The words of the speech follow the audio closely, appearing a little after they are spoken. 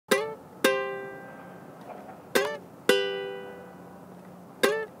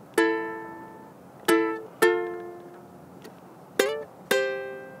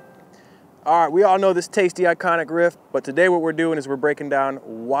All right, we all know this tasty, iconic riff, but today what we're doing is we're breaking down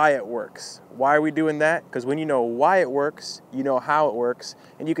why it works. Why are we doing that? Because when you know why it works, you know how it works,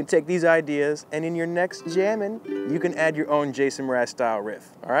 and you can take these ideas and in your next jamming, you can add your own Jason Mraz style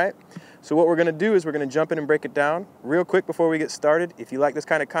riff, all right? So what we're gonna do is we're gonna jump in and break it down real quick before we get started. If you like this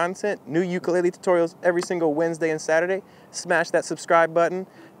kind of content, new ukulele tutorials every single Wednesday and Saturday. Smash that subscribe button.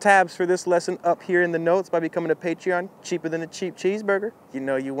 Tabs for this lesson up here in the notes by becoming a Patreon. Cheaper than a cheap cheeseburger. You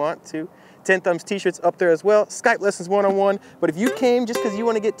know you want to. 10 Thumbs t-shirts up there as well. Skype lessons one-on-one. But if you came just because you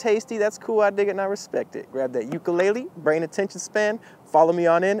want to get tasty, that's cool. I dig it and I respect it. Grab that ukulele, brain attention span, follow me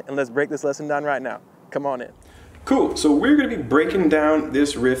on in, and let's break this lesson down right now. Come on in. Cool, so we're going to be breaking down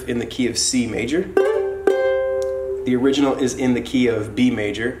this riff in the key of C major. The original is in the key of B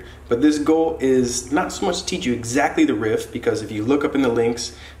major, but this goal is not so much to teach you exactly the riff, because if you look up in the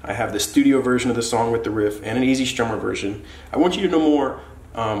links, I have the studio version of the song with the riff and an easy strummer version. I want you to know more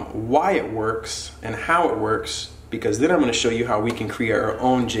why it works and how it works, because then I'm going to show you how we can create our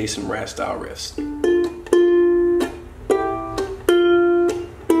own Jason Mraz style riffs.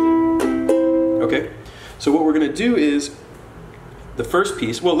 Okay, so what we're going to do is the first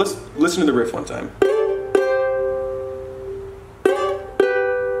piece, well, let's listen to the riff one time.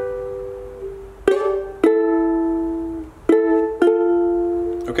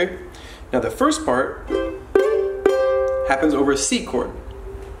 Okay, now the first part happens over a C chord.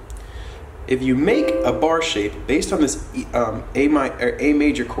 If you make a bar shape based on this A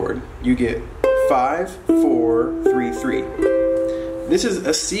major chord, you get 5, 4, 3, 3. This is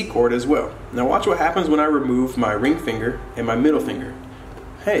a C chord as well. Now watch what happens when I remove my ring finger and my middle finger.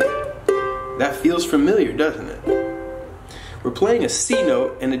 Hey, that feels familiar, doesn't it? We're playing a C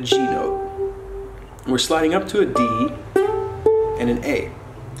note and a G note. We're sliding up to a D and an A.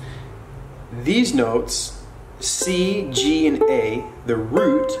 These notes, C, G, and A, the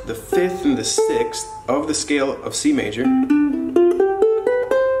root, the 5th and the 6th of the scale of C major,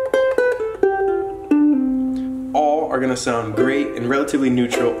 all are going to sound great and relatively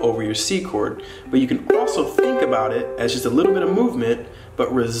neutral over your C chord, but you can also think about it as just a little bit of movement,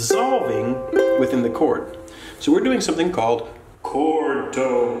 but resolving within the chord. So we're doing something called chord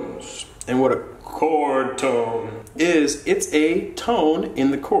tones. And what a chord tone is, it's a tone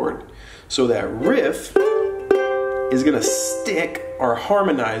in the chord. So that riff is going to stick or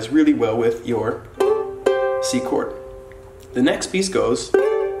harmonize really well with your C chord. The next piece goes,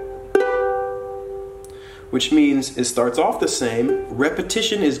 which means it starts off the same.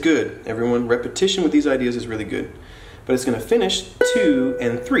 Repetition is good, everyone. Repetition with these ideas is really good. But it's going to finish 2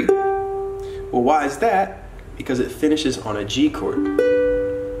 and 3. Well, why is that? Because it finishes on a G chord.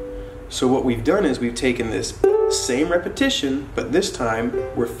 So what we've done is we've taken this same repetition, but this time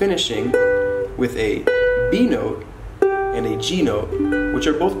we're finishing with a B note and a G note, which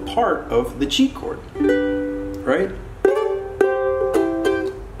are both part of the G chord, right?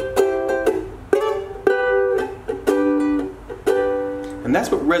 And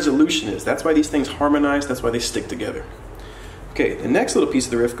that's what resolution is. That's why these things harmonize, that's why they stick together. Okay, the next little piece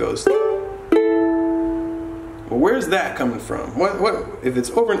of the riff goes, well, where's that coming from? What if it's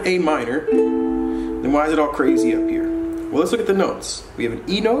over an A minor, then why is it all crazy up here? Well, let's look at the notes. We have an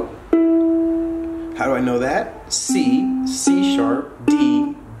E note. How do I know that? C, C sharp,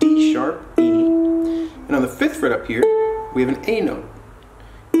 D, D sharp, E. And on the 5th fret up here, we have an A note.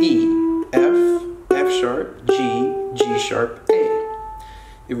 E, F, F sharp, G, G sharp, A.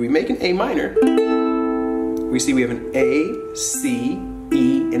 If we make an A minor, we see we have an A, C,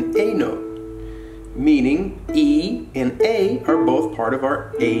 E, and A note. Meaning E and A are both part of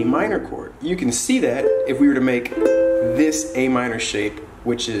our A minor chord. You can see that if we were to make this A minor shape,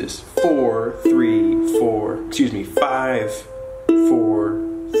 which is 5, 4, 3, 5,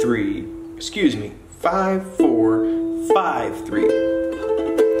 3.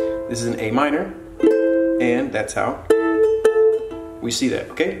 This is an A minor, and that's how we see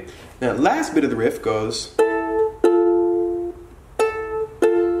that, okay? Now, last bit of the riff goes,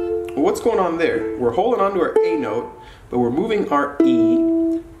 what's going on there? We're holding on to our A note, but we're moving our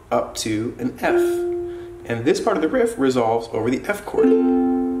E up to an F. And this part of the riff resolves over the F chord,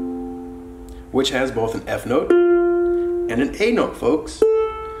 which has both an F note and an A note, folks.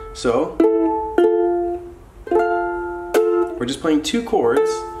 So, we're just playing 2 chords,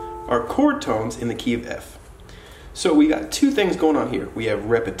 our chord tones in the key of F. So we got 2 things going on here. We have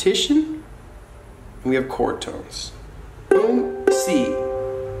repetition, and we have chord tones. Boom, C.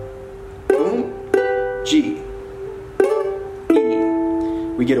 Boom, G, E.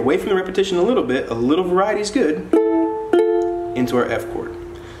 We get away from the repetition a little bit, a little variety is good, into our F chord.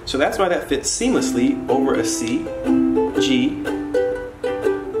 So that's why that fits seamlessly over a C, G,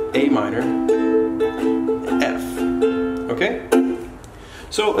 A minor, F. Okay?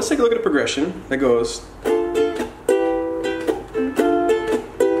 So let's take a look at a progression that goes.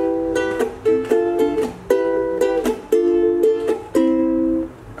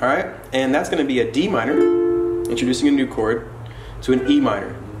 Alright, and that's going to be a D minor, introducing a new chord, to an E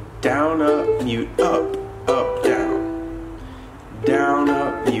minor. Down, up, mute, up, down. Down,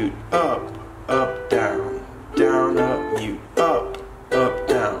 up, mute, up, down. Down, up, mute, up,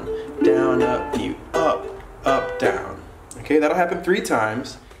 down. Down, up, mute, up, down. Okay, that'll happen 3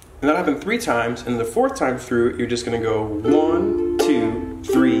 times. And that'll happen 3 times, and the 4th time through, you're just going to go 1, 2,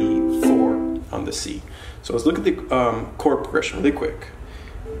 3, 4 on the C. So let's look at the chord progression really quick.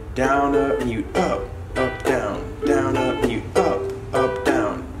 Down, up, mute, up, down. Down, up, mute, up,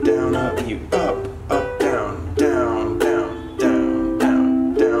 down. Down, up, mute, up, down. Down, down, down,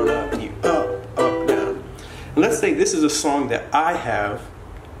 down. Down, up, mute, up, down. And let's say this is a song that I have.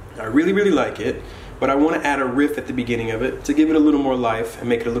 I really, really like it, but I want to add a riff at the beginning of it to give it a little more life and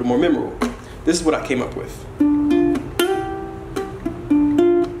make it a little more memorable. This is what I came up with.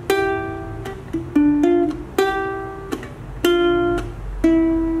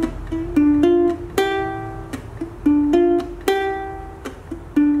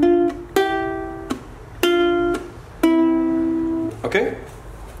 Okay,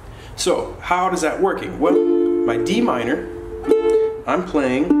 so how is that working? Well, my D minor, I'm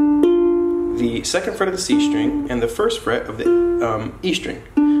playing the 2nd fret of the C string and the 1st fret of the E string,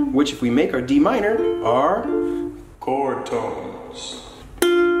 which if we make our D minor are chord tones.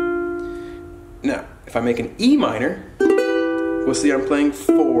 Now, if I make an E minor, we'll see I'm playing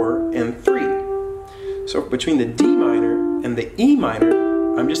 4 and 3. So between the D minor and the E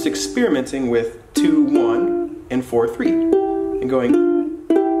minor, I'm just experimenting with 2, 1 and 4, 3. And going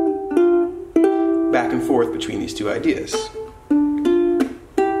back and forth between these 2 ideas.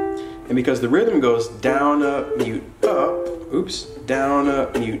 And because the rhythm goes down, up, mute, up, down,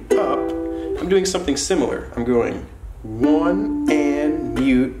 up, mute, up, I'm doing something similar. I'm going 1 and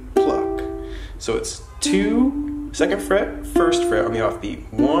mute, pluck. So it's 2, 2nd fret, 1st fret on the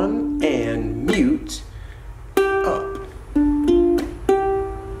offbeat, 1 and mute, up. And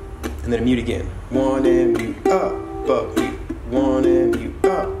then a mute again, 1 and mute, up, mute. 1 and mute,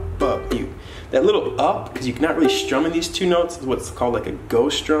 up, mute. That little up, because you cannot really strum in these 2 notes, is what's called like a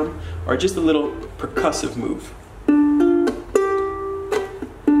ghost strum, or just a little percussive move.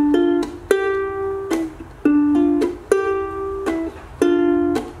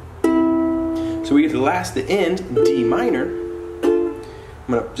 So we get the end, D minor. I'm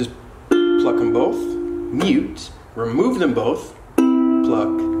going to just pluck them both, mute, remove them both, pluck,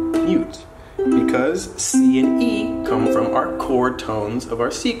 mute. Because C and E come from our chord tones of our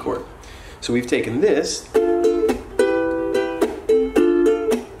C chord. So we've taken this and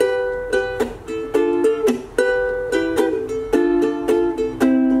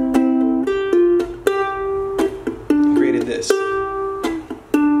created this.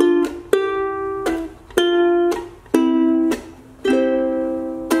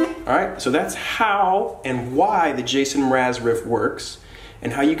 Alright, so that's how and why the Jason Mraz riff works,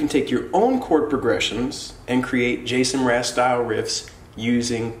 and how you can take your own chord progressions and create Jason Mraz style riffs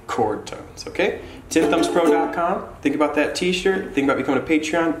using chord tones, okay? 10thumbspro.com. Think about that t-shirt. Think about becoming a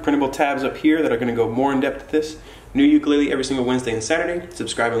Patreon. Printable tabs up here that are going to go more in depth with this. New ukulele every single Wednesday and Saturday.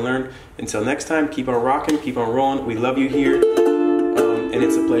 Subscribe and learn. Until next time, keep on rocking, keep on rolling. We love you here, and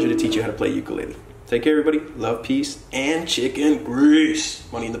it's a pleasure to teach you how to play ukulele. Take care, everybody. Love, peace, and chicken grease.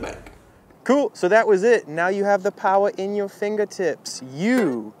 Money in the bank. Cool, so that was it. Now you have the power in your fingertips.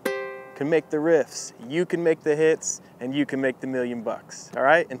 You can make the riffs, you can make the hits, and you can make the $1 million. All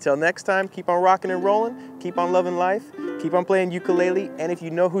right, until next time, keep on rocking and rolling, keep on loving life, keep on playing ukulele, and if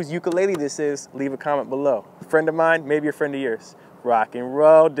you know whose ukulele this is, leave a comment below. A friend of mine, maybe a friend of yours. Rock and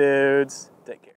roll, dudes. Take care.